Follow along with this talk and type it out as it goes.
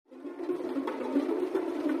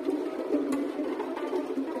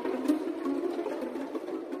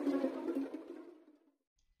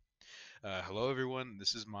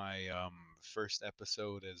This is my first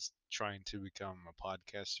episode as trying to become a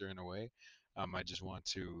podcaster in a way. I just want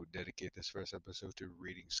to dedicate this first episode to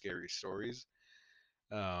reading scary stories.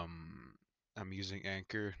 Um, I'm using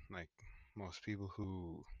Anchor, like most people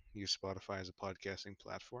who use Spotify as a podcasting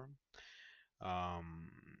platform. Um,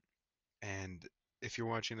 and if you're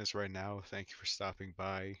watching this right now, thank you for stopping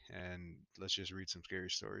by, and let's just read some scary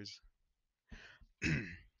stories.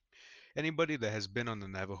 Anybody that has been on the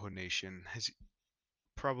Navajo Nation has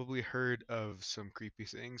probably heard of some creepy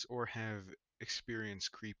things or have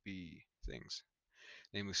experienced creepy things,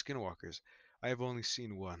 namely skinwalkers. I have only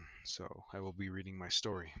seen one, so I will be reading my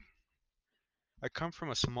story. I come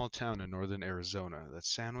from a small town in northern Arizona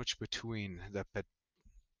that's sandwiched between the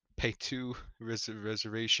Peitu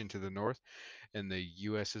Reservation to the north and the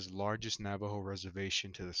U.S.'s largest Navajo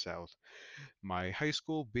reservation to the south. My high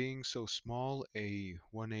school being so small, a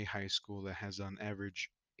 1A high school that has on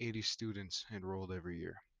average 80 students enrolled every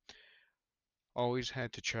year. Always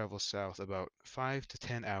had to travel south about 5 to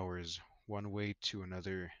 10 hours one way to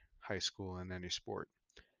another high school in any sport.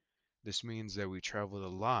 This means that we traveled a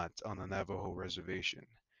lot on the Navajo reservation,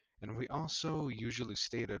 and we also usually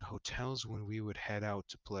stayed at hotels when we would head out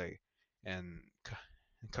to play and,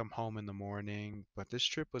 and come home in the morning, but this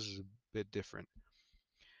trip was a bit different.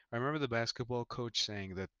 I remember the basketball coach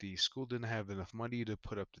saying that the school didn't have enough money to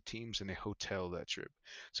put up the teams in a hotel that trip,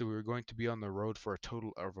 so we were going to be on the road for a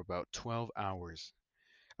total of about 12 hours.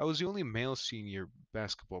 I was the only male senior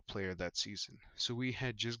basketball player that season, so we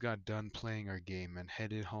had just got done playing our game and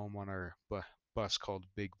headed home on our bus called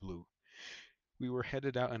Big Blue. We were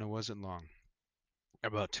headed out and it wasn't long.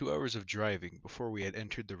 About 2 hours of driving before we had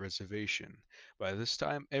entered the reservation. By this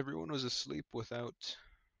time, everyone was asleep with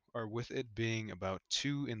it being about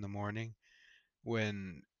 2 in the morning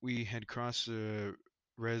when we had crossed the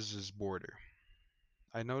res's border.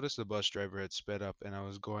 I noticed the bus driver had sped up and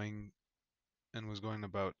was going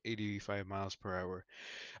about 85 miles per hour.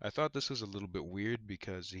 I thought this was a little bit weird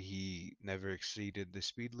because he never exceeded the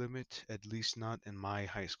speed limit, at least not in my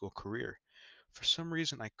high school career. For some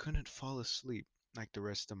reason, I couldn't fall asleep like the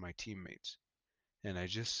rest of my teammates, and I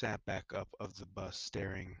just sat back up of the bus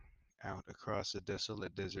staring out across the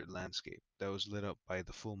desolate desert landscape that was lit up by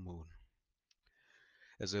the full moon.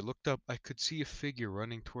 As I looked up, I could see a figure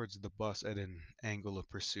running towards the bus at an angle of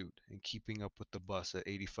pursuit and keeping up with the bus at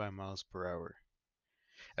 85 miles per hour.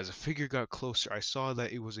 As the figure got closer, I saw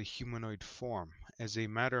that it was a humanoid form. As a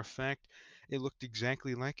matter of fact, it looked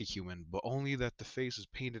exactly like a human, but only that the face was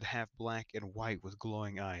painted half black and white with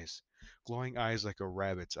glowing eyes. Glowing eyes like a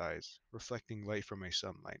rabbit's eyes, reflecting light from a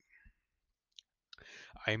sunlight.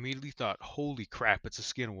 I immediately thought, holy crap, it's a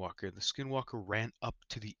skinwalker. The skinwalker ran up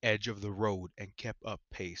to the edge of the road and kept up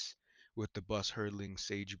pace, with the bus hurtling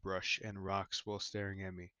sagebrush and rocks while staring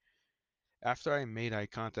at me. After I made eye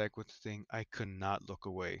contact with the thing, I could not look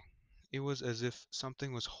away. It was as if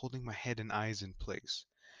something was holding my head and eyes in place.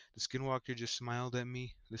 The skinwalker just smiled at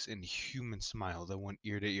me, this inhuman smile that went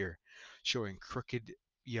ear to ear, showing crooked,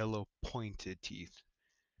 yellow, pointed teeth.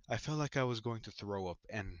 I felt like I was going to throw up,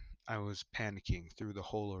 and I was panicking through the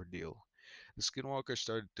whole ordeal. The skinwalker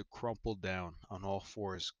started to crumple down on all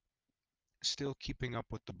fours, still keeping up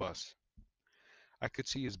with the bus. I could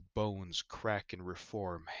see his bones crack and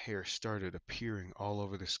reform. Hair started appearing all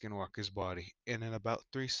over the skinwalker's body, and in about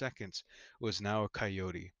 3 seconds was now a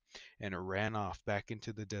coyote, and it ran off back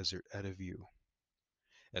into the desert out of view.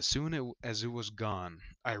 As soon as it was gone,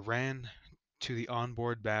 I ran to the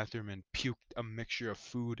onboard bathroom and puked a mixture of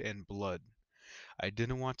food and blood. I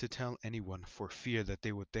didn't want to tell anyone for fear that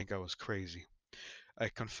they would think I was crazy. I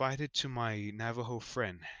confided to my Navajo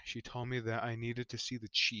friend. She told me that I needed to see the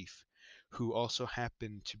chief, who also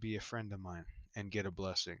happened to be a friend of mine, and get a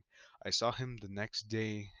blessing. I saw him the next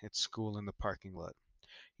day at school in the parking lot.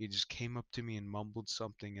 He just came up to me and mumbled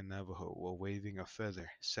something in Navajo while waving a feather,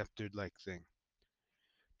 sceptered like thing.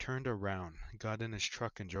 Turned around, got in his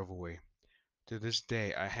truck, and drove away. To this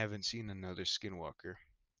day, I haven't seen another skinwalker.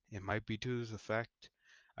 It might be due to the fact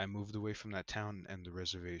I moved away from that town and the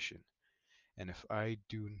reservation. And if I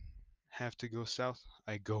do have to go south,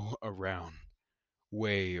 I go around,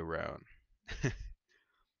 way around.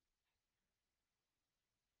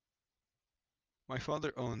 My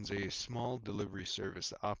father owns a small delivery service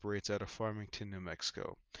that operates out of Farmington, New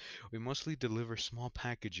Mexico. We mostly deliver small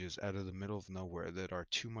packages out of the middle of nowhere that are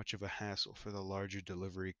too much of a hassle for the larger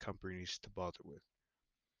delivery companies to bother with.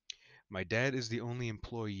 My dad is the only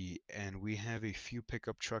employee, and we have a few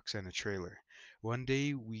pickup trucks and a trailer. One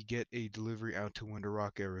day we get a delivery out to Winter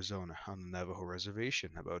Rock, Arizona, on the Navajo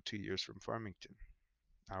Reservation, about 2 years from Farmington.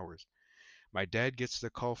 Hours. My dad gets the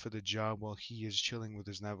call for the job while he is chilling with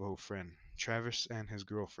his Navajo friend, Travis, and his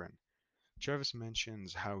girlfriend. Travis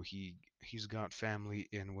mentions how he's got family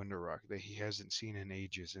in Winter Rock that he hasn't seen in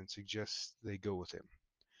ages and suggests they go with him.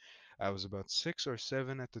 I was about 6 or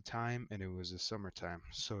 7 at the time and it was the summertime,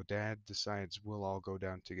 so Dad decides we'll all go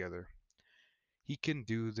down together. He can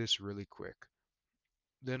do this really quick.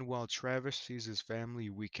 Then while Travis sees his family,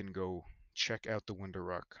 we can go check out the Winter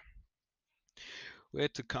Rock. We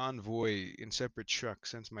had to convoy in separate trucks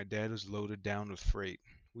since my dad was loaded down with freight.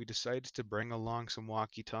 We decided to bring along some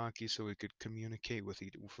walkie-talkies so we could communicate with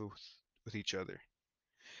each other.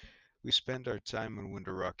 We spend our time in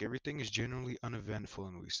Winter Rock. Everything is generally uneventful,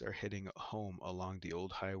 and we start heading home along the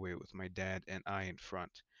old highway with my dad and I in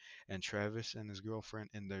front, and Travis and his girlfriend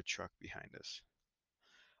in their truck behind us.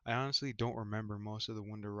 I honestly don't remember most of the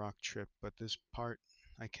Winter Rock trip, but this part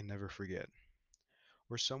I can never forget.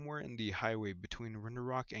 We're somewhere in the highway between Winter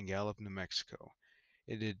Rock and Gallup, New Mexico.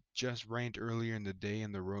 It had just rained earlier in the day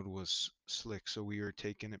and the road was slick, so we were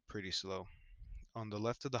taking it pretty slow. On the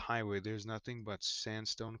left of the highway, there's nothing but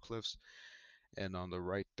sandstone cliffs, and on the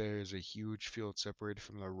right, there's a huge field separated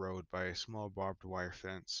from the road by a small barbed wire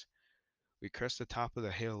fence. We crest the top of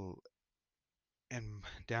the hill, and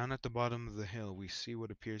down at the bottom of the hill, we see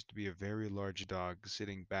what appears to be a very large dog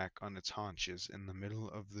sitting back on its haunches in the middle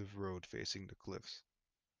of the road facing the cliffs.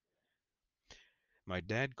 My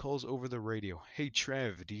dad calls over the radio, "Hey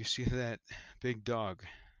Trev, do you see that big dog?"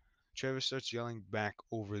 Travis starts yelling back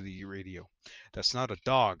over the radio, "That's not a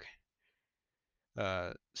dog.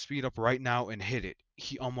 Speed up right now and hit it."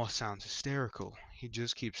 He almost sounds hysterical. He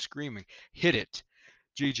just keeps screaming, "Hit it!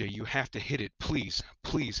 JJ, you have to hit it. Please,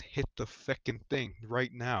 please hit the feckin' thing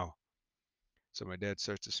right now." So my dad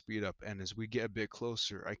starts to speed up, and as we get a bit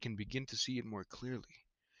closer, I can begin to see it more clearly.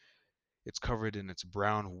 It's covered in its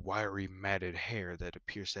brown, wiry, matted hair that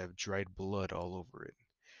appears to have dried blood all over it.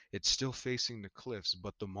 It's still facing the cliffs,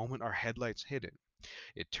 but the moment our headlights hit it,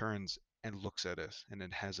 it turns and looks at us, and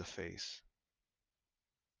it has a face.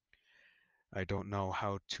 I don't know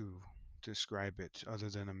how to describe it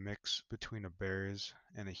other than a mix between a bear's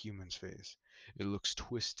and a human's face. It looks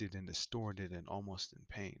twisted and distorted and almost in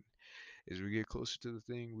pain. As we get closer to the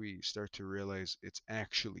thing, we start to realize it's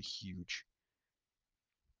actually huge.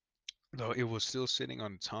 Though it was still sitting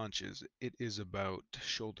on its haunches, it is about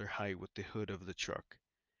shoulder height with the hood of the truck.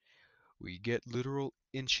 We get literal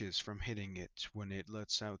inches from hitting it when it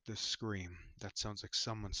lets out this scream that sounds like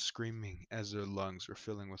someone screaming as their lungs are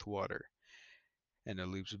filling with water, and it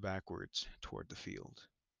leaps backwards toward the field,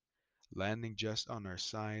 landing just on our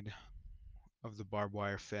side of the barbed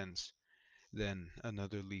wire fence. Then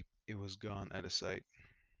another leap, it was gone out of sight.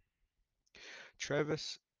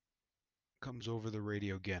 Travis comes over the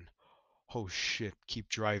radio again. "Oh shit, keep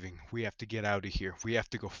driving. We have to get out of here. We have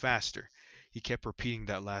to go faster." He kept repeating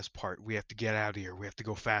that last part. "We have to get out of here. We have to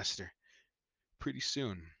go faster." Pretty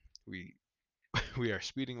soon, we we are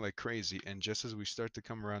speeding like crazy, and just as we start to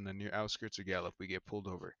come around the near outskirts of Gallup, we get pulled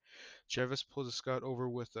over. Travis pulls a scout over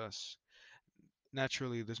with us.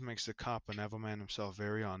 Naturally, this makes the cop, a naval man himself,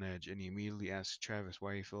 very on edge, and he immediately asks Travis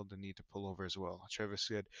why he felt the need to pull over as well. Travis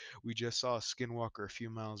said, "We just saw a skinwalker a few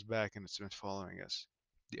miles back and it's been following us."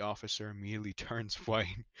 The officer immediately turns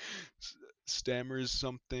white, stammers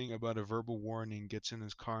something about a verbal warning, gets in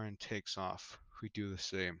his car, and takes off. We do the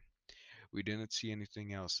same. We didn't see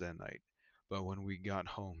anything else that night. But when we got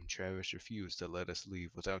home, Travis refused to let us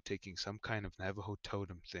leave without taking some kind of Navajo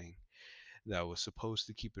totem thing that was supposed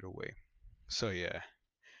to keep it away. So yeah,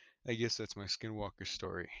 I guess that's my Skinwalker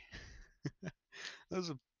story. That was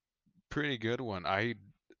a pretty good one.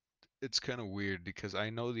 It's kind of weird because I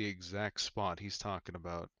know the exact spot he's talking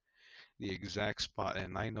about, the exact spot,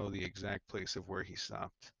 and I know the exact place of where he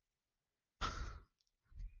stopped.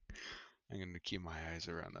 I'm gonna keep my eyes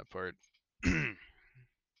around that part.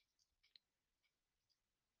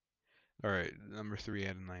 All right, number three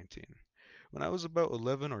out of 19. When I was about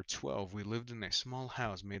 11 or 12, we lived in a small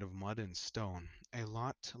house made of mud and stone, a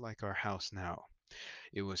lot like our house now.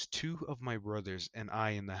 It was two of my brothers and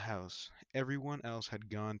I in the house. Everyone else had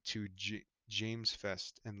gone to James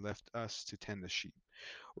Fest and left us to tend the sheep.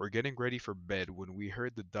 We're getting ready for bed when we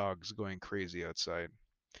heard the dogs going crazy outside.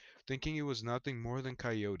 Thinking it was nothing more than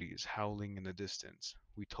coyotes howling in the distance,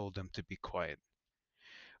 we told them to be quiet.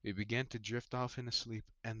 We began to drift off into sleep,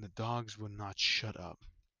 and the dogs would not shut up.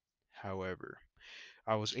 However,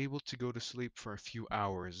 I was able to go to sleep for a few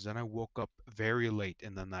hours, then I woke up very late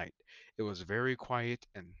in the night. It was very quiet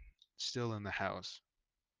and still in the house,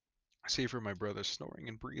 save for my brother snoring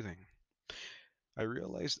and breathing. I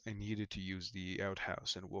realized I needed to use the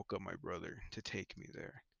outhouse and woke up my brother to take me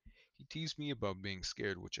there. He teased me about being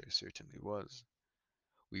scared, which I certainly was.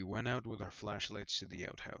 We went out with our flashlights to the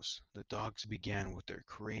outhouse. The dogs began with their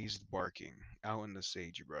crazed barking out in the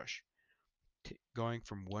sagebrush, going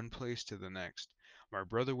from one place to the next. My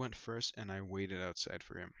brother went first, and I waited outside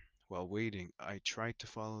for him. While waiting, I tried to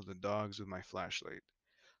follow the dogs with my flashlight.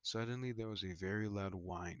 Suddenly, there was a very loud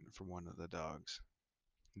whine from one of the dogs.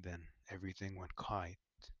 Then everything went quiet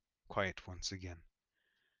once again.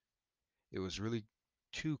 It was really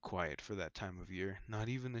too quiet for that time of year. Not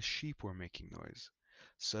even the sheep were making noise.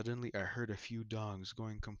 Suddenly, I heard a few dogs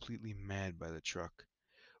going completely mad by the truck.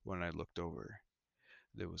 When I looked over,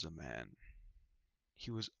 there was a man.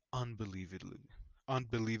 He was unbelievably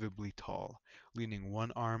tall, leaning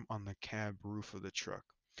one arm on the cab roof of the truck.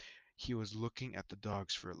 He was looking at the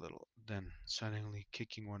dogs for a little, then suddenly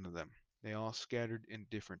kicking one of them. They all scattered in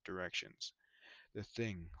different directions. The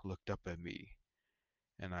thing looked up at me,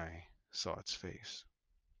 and I saw its face.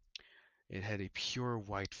 It had a pure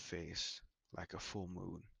white face, like a full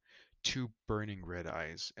moon, two burning red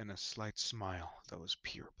eyes, and a slight smile that was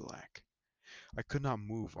pure black. I could not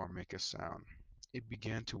move or make a sound. It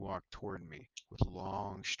began to walk toward me with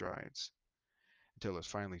long strides until it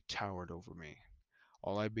finally towered over me.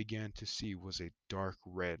 All I began to see was a dark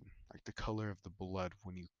red, like the color of the blood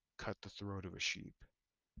when you cut the throat of a sheep.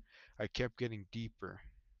 I kept getting deeper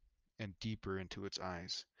and deeper into its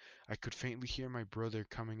eyes. I could faintly hear my brother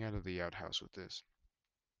coming out of the outhouse with this.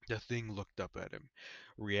 The thing looked up at him.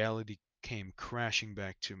 Reality came crashing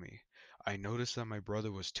back to me. I noticed that my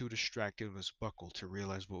brother was too distracted with his buckle to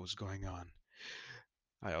realize what was going on.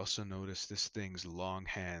 I also noticed this thing's long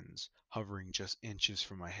hands hovering just inches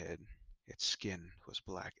from my head. Its skin was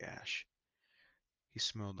black ash. He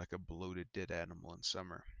smelled like a bloated dead animal in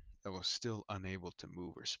summer that was still unable to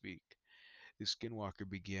move or speak. The skinwalker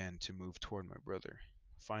began to move toward my brother.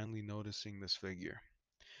 Finally noticing this figure,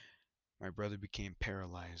 my brother became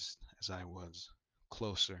paralyzed as I was.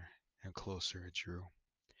 Closer and closer it drew,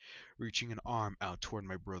 reaching an arm out toward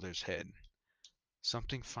my brother's head.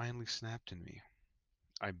 Something finally snapped in me.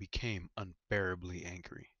 I became unbearably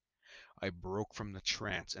angry. I broke from the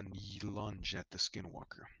trance and lunged at the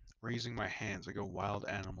skinwalker, raising my hands like a wild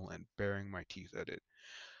animal and baring my teeth at it.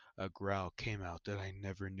 A growl came out that I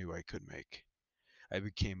never knew I could make. I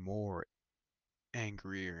became more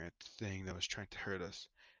angrier at the thing that was trying to hurt us.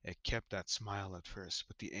 It kept that smile at first,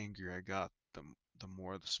 but the angrier I got, the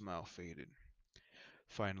more the smile faded.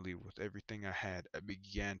 Finally, with everything I had, I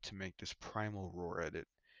began to make this primal roar at it.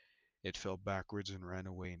 It fell backwards and ran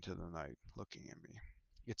away into the night, looking at me.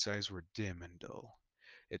 Its eyes were dim and dull,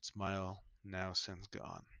 its smile now since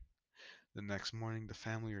gone. The next morning, the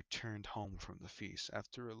family returned home from the feast.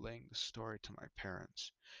 After relaying the story to my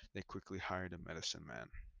parents, they quickly hired a medicine man.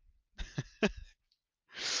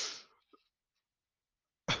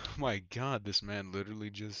 My God, this man literally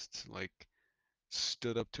just like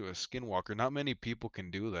stood up to a skinwalker. Not many people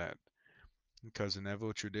can do that because in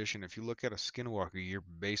Evo tradition, if you look at a skinwalker, you're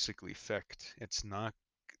basically fecked. It's not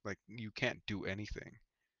like you can't do anything.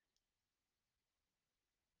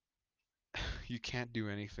 You can't do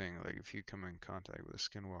anything like if you come in contact with a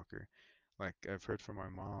skinwalker. Like I've heard from my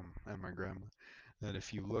mom and my grandma that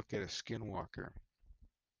if you look at a skinwalker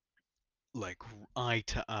like eye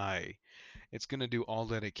to eye, it's gonna do all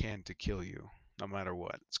that it can to kill you, no matter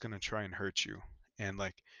what. It's gonna try and hurt you. And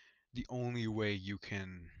like the only way you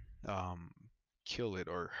can um kill it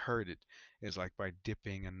or hurt it is like by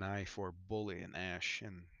dipping a knife or bullet in ash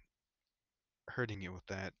and hurting it with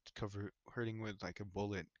that cover hurting with like a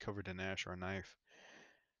bullet covered in ash or a knife.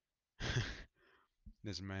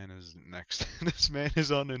 This man is next. This man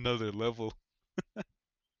is on another level.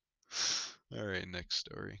 All right, next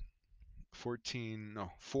story. 14, no,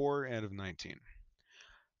 4 out of 19.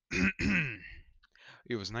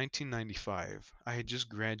 It was 1995. I had just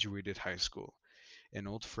graduated high school. An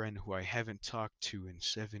old friend who I haven't talked to in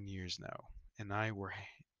 7 years now, and I were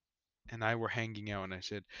hanging out, and I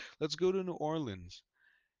said, "Let's go to New Orleans."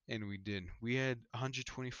 And we did. We had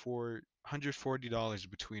 124, $140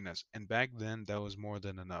 between us, and back then that was more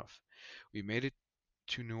than enough. We made it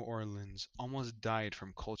to New Orleans, almost died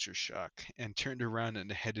from culture shock, and turned around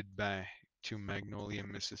and headed back to Magnolia,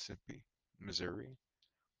 Mississippi, Missouri.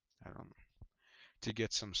 I don't know, to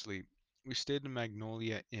get some sleep. We stayed in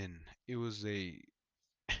Magnolia Inn. It was a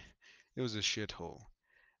shithole,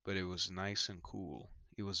 but it was nice and cool.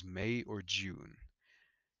 It was May or June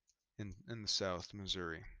in the South,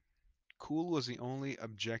 Missouri. Cool was the only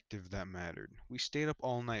objective that mattered. We stayed up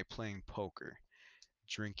all night playing poker,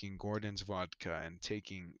 drinking Gordon's vodka, and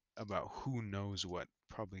taking about who knows what,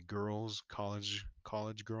 probably girls, college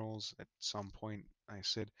girls at some point, I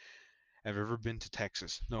said. Have you ever been to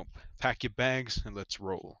Texas? Nope. Pack your bags and let's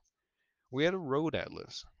roll. We had a road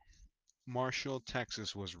atlas. Marshall,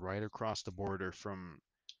 Texas was right across the border from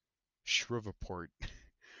Shreveport.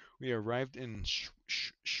 We arrived in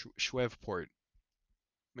Shreveport,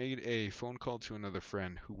 made a phone call to another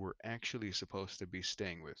friend who we're actually supposed to be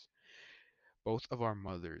staying with. Both of our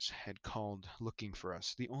mothers had called looking for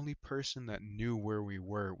us. The only person that knew where we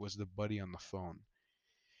were was the buddy on the phone.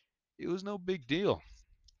 It was no big deal.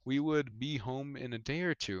 We would be home in a day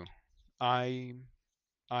or two. I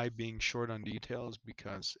I being short on details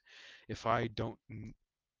because if I don't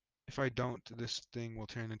if I don't, this thing will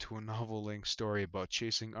turn into a novel-length story about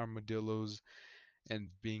chasing armadillos and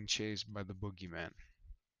being chased by the boogeyman.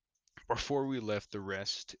 Before we left the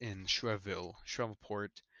rest in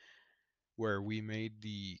Shreveport, where we made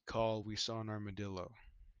the call, we saw an armadillo.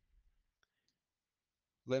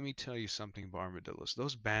 Let me tell you something about armadillos.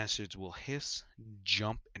 Those bastards will hiss,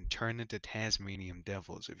 jump, and turn into Tasmanian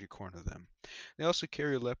devils if you corner them. They also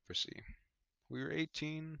carry leprosy. We were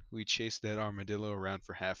 18. We chased that armadillo around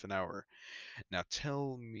for half an hour. Now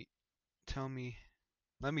tell me,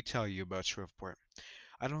 let me tell you about Shreveport.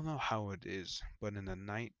 I don't know how it is, but in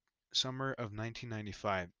the summer of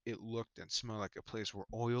 1995, it looked and smelled like a place where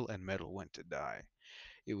oil and metal went to die.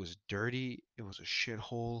 It was dirty, it was a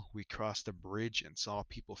shithole. We crossed a bridge and saw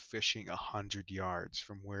people fishing 100 yards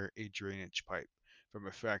from where a drainage pipe from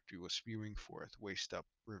a factory was spewing forth waste up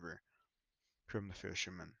river from the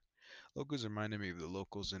fishermen. Locals reminded me of the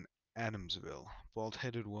locals in Adamsville,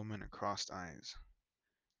 bald-headed women and cross-eyed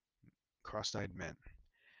men.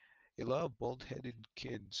 A lot of bald-headed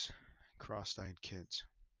kids, cross-eyed kids.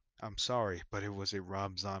 I'm sorry, but it was a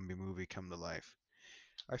Rob Zombie movie come to life.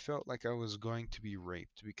 I felt like I was going to be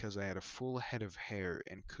raped because I had a full head of hair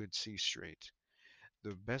and could see straight.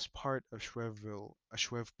 The best part of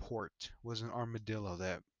Shreveport was an armadillo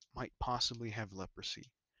that might possibly have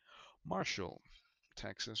leprosy. Marshall,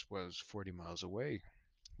 Texas was 40 miles away.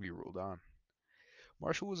 We rolled on.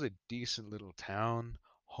 Marshall was a decent little town,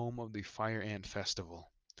 home of the Fire Ant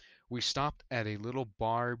Festival. We stopped at a little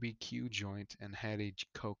barbecue joint and had a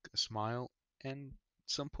Coke, a smile, and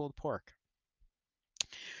some pulled pork.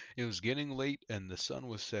 It was getting late and the sun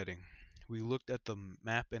was setting. We looked at the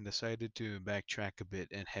map and decided to backtrack a bit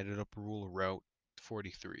and headed up rural route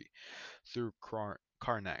 43 through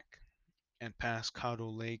Karnak and past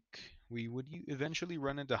Caddo Lake. We would eventually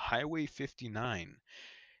run into Highway 59,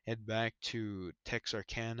 head back to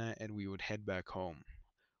Texarkana, and we would head back home.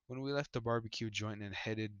 When we left the barbecue joint and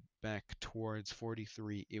headed back towards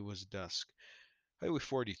 43, it was dusk. Highway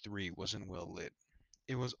 43 wasn't well lit.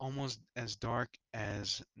 It was almost as dark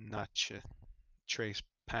as Natchez Trace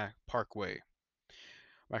Parkway.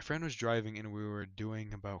 My friend was driving and we were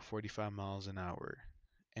doing about 45 miles an hour.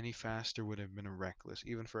 Any faster would have been reckless,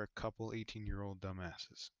 even for a couple 18-year-old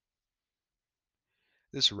dumbasses.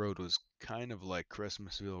 This road was kind of like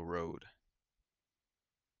Christmasville Road.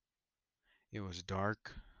 It was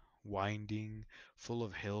dark, winding, full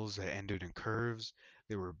of hills that ended in curves.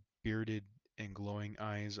 There were bearded and glowing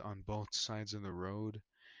eyes on both sides of the road.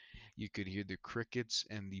 You could hear the crickets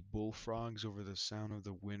and the bullfrogs over the sound of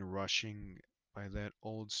the wind rushing by that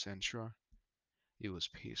old Sentra. It was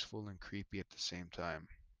peaceful and creepy at the same time.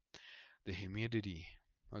 The humidity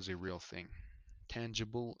was a real thing.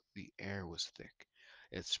 Tangible, the air was thick.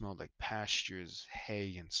 It smelled like pastures,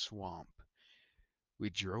 hay, and swamp. We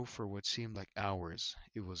drove for what seemed like hours.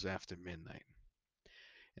 It was after midnight,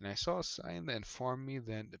 and I saw a sign that informed me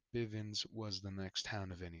that Bivens was the next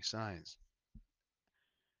town of any size.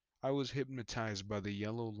 I was hypnotized by the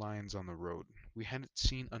yellow lines on the road. We hadn't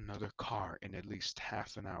seen another car in at least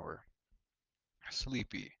half an hour.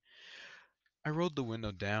 Sleepy, I rolled the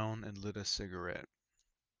window down and lit a cigarette.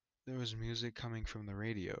 There was music coming from the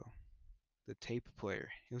radio, the tape player.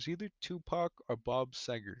 It was either Tupac or Bob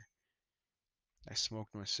Seger. I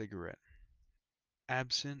smoked my cigarette,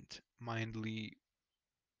 absent mindedly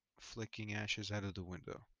flicking ashes out of the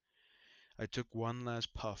window. I took one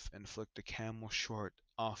last puff and flicked the camel short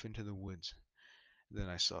off into the woods. Then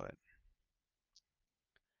I saw it.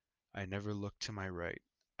 I never looked to my right.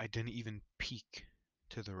 I didn't even peek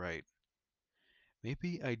to the right.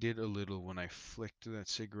 Maybe I did a little when I flicked that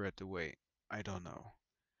cigarette away. I don't know.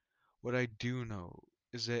 What I do know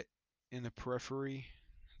is that in the periphery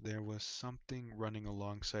there was something running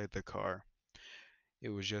alongside the car. It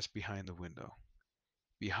was just behind the window,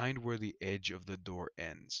 behind where the edge of the door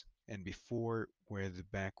ends, and before where the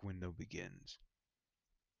back window begins.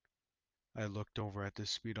 I looked over at the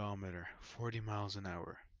speedometer, 40 miles an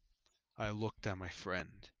hour. I looked at my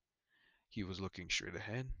friend. He was looking straight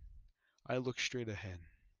ahead. I looked straight ahead.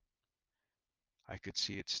 I could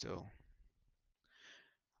see it still.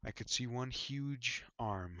 I could see one huge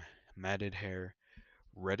arm, matted hair,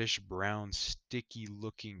 reddish brown, sticky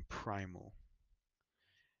looking primal.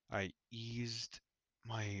 I eased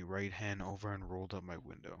my right hand over and rolled up my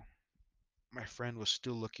window. My friend was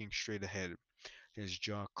still looking straight ahead, his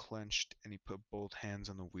jaw clenched, and he put both hands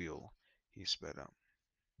on the wheel. He sped up.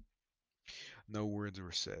 No words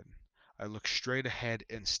were said. I looked straight ahead,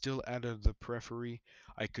 and still out of the periphery,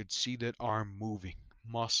 I could see that arm moving,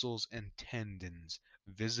 muscles and tendons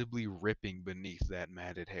visibly ripping beneath that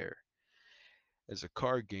matted hair. As the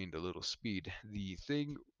car gained a little speed, the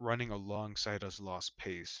thing running alongside us lost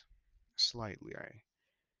pace. Slightly, I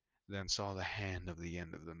then saw the hand of the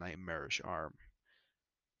end of the nightmarish arm.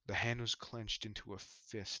 The hand was clenched into a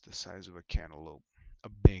fist the size of a cantaloupe. A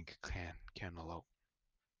big cantaloupe.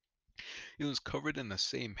 It was covered in the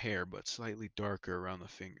same hair, but slightly darker around the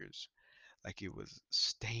fingers, like it was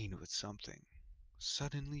stained with something.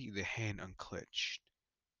 Suddenly, the hand unclenched,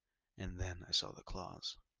 and then I saw the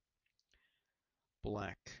claws.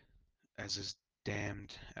 Black, as is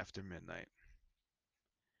damned after midnight.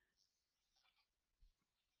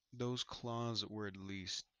 Those claws were at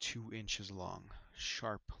least 2 inches long,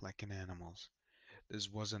 sharp like an animal's. This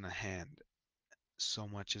wasn't a hand, so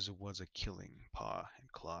much as it was a killing paw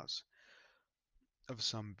and claws of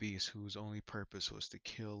some beast whose only purpose was to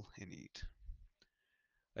kill and eat.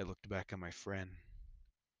 I looked back at my friend.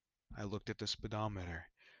 I looked at the speedometer.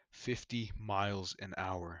 50 miles an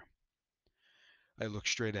hour. I looked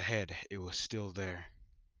straight ahead. It was still there.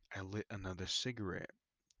 I lit another cigarette.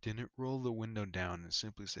 Didn't roll the window down and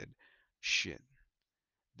simply said, "Shit."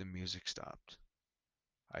 The music stopped.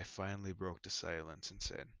 I finally broke the silence and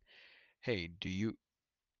said, "Hey, do you?"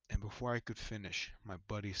 And before I could finish, my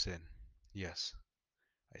buddy said, "Yes,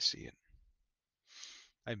 I see it.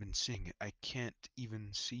 I've been seeing it. I can't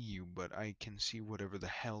even see you, but I can see whatever the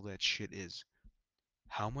hell that shit is."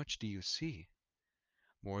 "How much do you see?"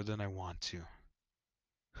 "More than I want to."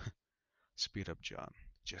 "Speed up, John.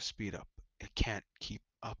 Just speed up. It can't keep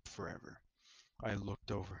up forever." I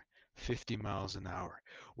looked over. 50 miles an hour.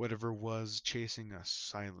 Whatever was chasing us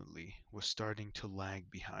silently was starting to lag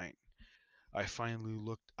behind. I finally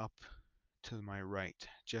looked up to my right,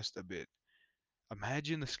 just a bit.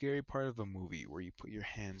 Imagine the scary part of a movie where you put your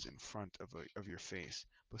hands in front of your face,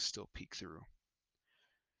 but still peek through.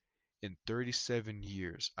 In 37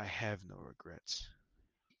 years, I have no regrets.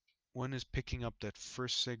 One is picking up that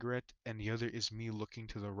first cigarette, and the other is me looking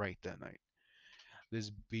to the right that night. This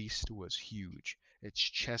beast was huge. Its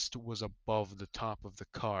chest was above the top of the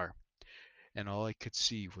car, and all I could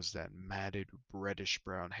see was that matted reddish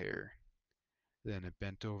brown hair. Then it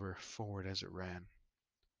bent over forward as it ran.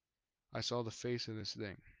 I saw the face of this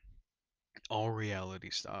thing. All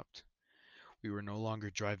reality stopped. We were no longer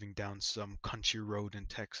driving down some country road in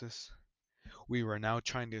Texas. We were now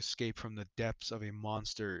trying to escape from the depths of a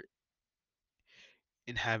monster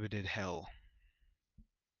inhabited hell.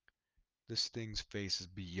 This thing's face is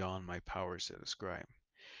beyond my powers to describe.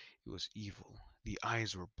 It was evil. The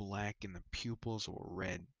eyes were black and the pupils were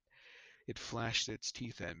red. It flashed its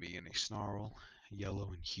teeth at me in a snarl,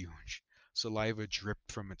 yellow and huge. Saliva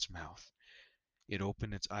dripped from its mouth. It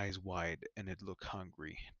opened its eyes wide and it looked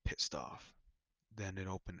hungry, pissed off. Then it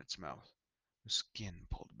opened its mouth. The skin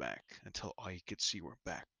pulled back until all you could see were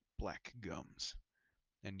black gums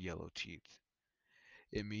and yellow teeth.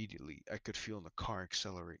 Immediately, I could feel the car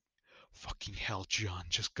accelerate. Fucking hell, John,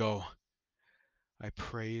 just go. I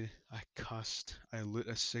prayed, I cussed, I lit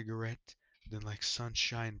a cigarette, then like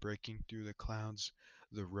sunshine breaking through the clouds,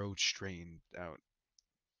 the road straightened out.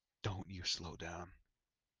 Don't you slow down.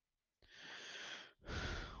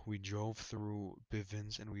 We drove through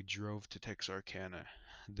Bivens and we drove to Texarkana.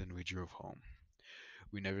 Then we drove home.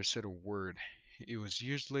 We never said a word. It was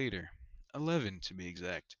years later, 11 to be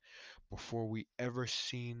exact, before were ever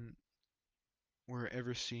seen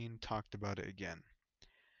talked about it again.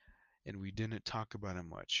 And we didn't talk about it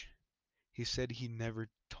much. He said he never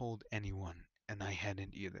told anyone, and I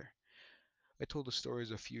hadn't either. I told the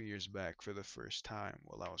stories a few years back for the first time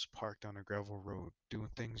while I was parked on a gravel road, doing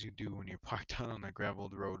things you do when you're parked on a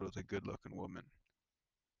graveled road with a good looking woman.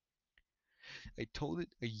 I told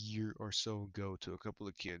it a year or so ago to a couple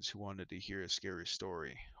of kids who wanted to hear a scary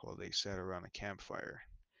story while they sat around a campfire.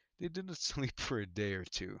 They didn't sleep for a day or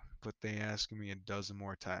two, but they asked me a dozen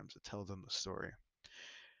more times to tell them the story.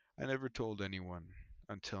 I never told anyone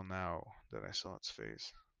until now that I saw its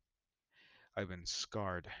face. I've been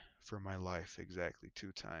scarred for my life exactly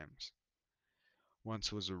 2 times.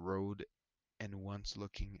 Once was a road, and once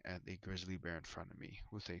looking at a grizzly bear in front of me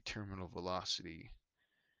with a terminal velocity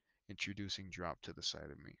introducing drop to the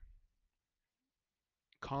side of me.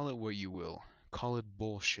 Call it what you will. Call it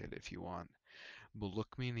bullshit if you want, but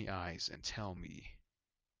look me in the eyes and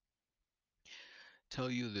tell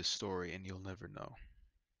you this story and you'll never know.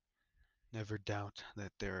 Never doubt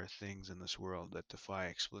that there are things in this world that defy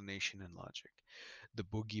explanation and logic. The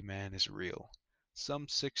boogeyman is real. Some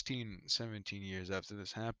 16, 17 years after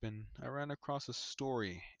this happened, I ran across a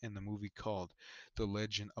story in the movie called The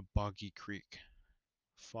Legend of Boggy Creek,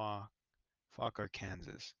 Fa- Fauquier,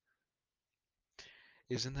 Arkansas.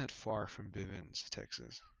 Isn't that far from Bivens,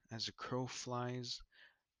 Texas? As a crow flies,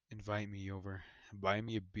 invite me over, buy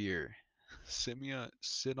me a beer,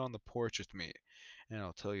 sit on the porch with me, and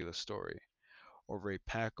I'll tell you the story. Over a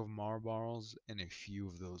pack of Marlboros and a few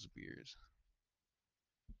of those beers.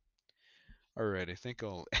 Alright, I think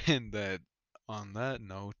I'll end that on that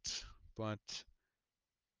note, but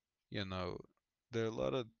you know, there are a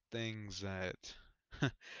lot of things that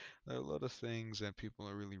there are a lot of things that people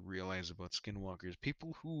don't really realize about skinwalkers.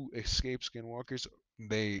 People who escape skinwalkers,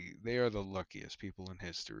 they are the luckiest people in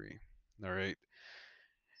history. All right,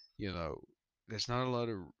 you know, there's not a lot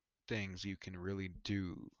of things you can really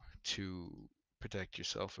do to protect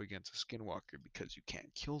yourself against a skinwalker because you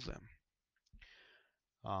can't kill them.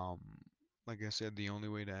 Um, like I said, the only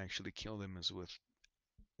way to actually kill them is with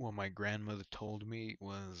what my grandmother told me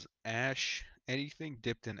was ash, anything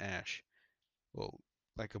dipped in ash. Well,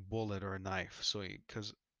 like a bullet or a knife. So,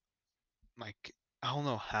 because like I don't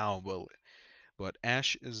know how, but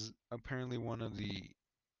ash is apparently one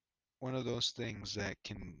of those things that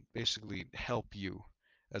can basically help you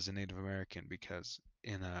as a Native American because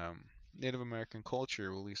in Native American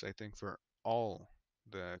culture, at least I think for all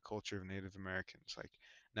the culture of Native Americans, like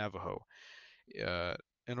Navajo, uh,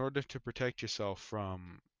 in order to protect yourself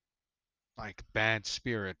from like bad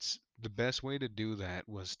spirits, the best way to do that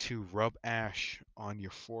was to rub ash on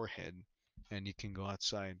your forehead and you can go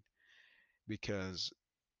outside because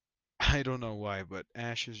I don't know why, but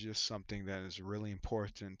ash is just something that is really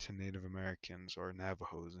important to Native Americans or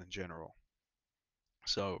Navajos in general.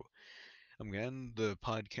 So I'm gonna end the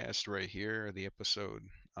podcast right here, the episode.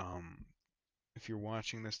 Um, if you're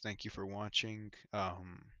watching this, thank you for watching.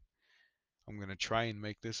 I'm gonna try and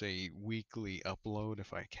make this a weekly upload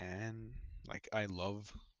if I can. Like I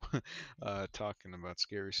love talking about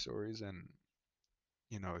scary stories, and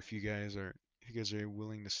if you guys are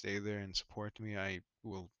willing to stay there and support me, I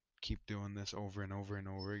will keep doing this over and over and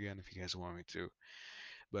over again if you guys want me to.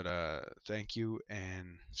 But thank you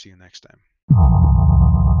and see you next time.